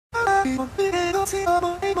Live the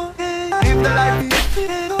life. Love the life. Live the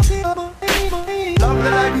life. Love the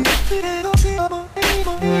life. Live the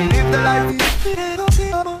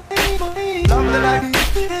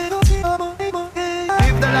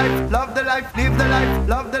life. Love the life. Live the life. Love the life. Live the life.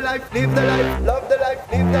 Love the life. Live the life. Live the life.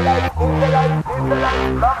 Live the life.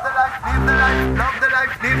 Love the life. Live the life. Love the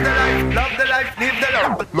life. Live the life. Love the life. Live the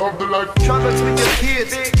life. Love the life. Troubles with your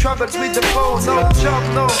kids, troubles with the phone. No job,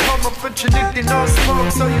 no home opportunity, no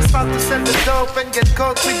smoke. So you start to sell the dope and get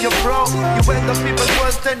caught with your bro. You end up even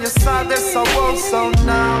worse than your saddest sorrow. So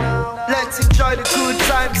now, let's enjoy the good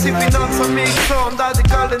times, sipping on some mix under the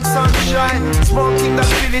golden sunshine. Smoking that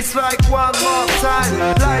feelings like one more time.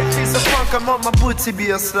 Life is a funk, I'm on my booty, be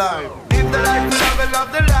a slime. Live the life,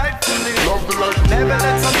 love the life to live. Love the life. Never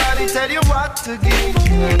let somebody tell you what to give.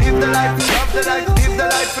 Live the life, love the life, live the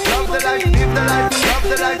life, love the life, live the life, love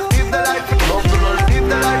the life, live the life, love the life, live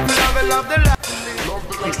the life, love the life.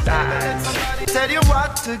 Tell you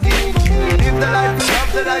what to give. Live the life,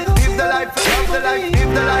 love the life, live the life, love the life,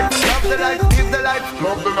 live the life, love the life, live the life,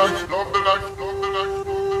 love the life, love the life, love the life.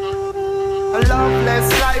 A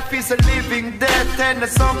loveless life is a living death, and a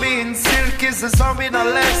zombie in silk is a zombie no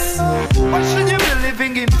less. Why should you be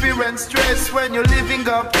living in fear and stress when you're living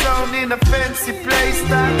uptown in a fancy place?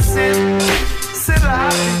 That's it, still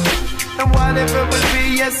happy, and whatever will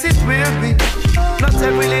be, yes it will be. Not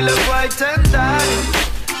every little white and daddy,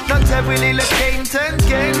 not every little can't and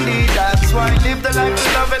candy. That's why live the life to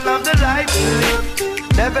love and love the life to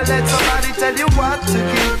live. Never let somebody tell you what to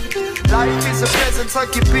give. Life is a present, so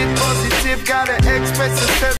keep it positive. Gotta express yourself.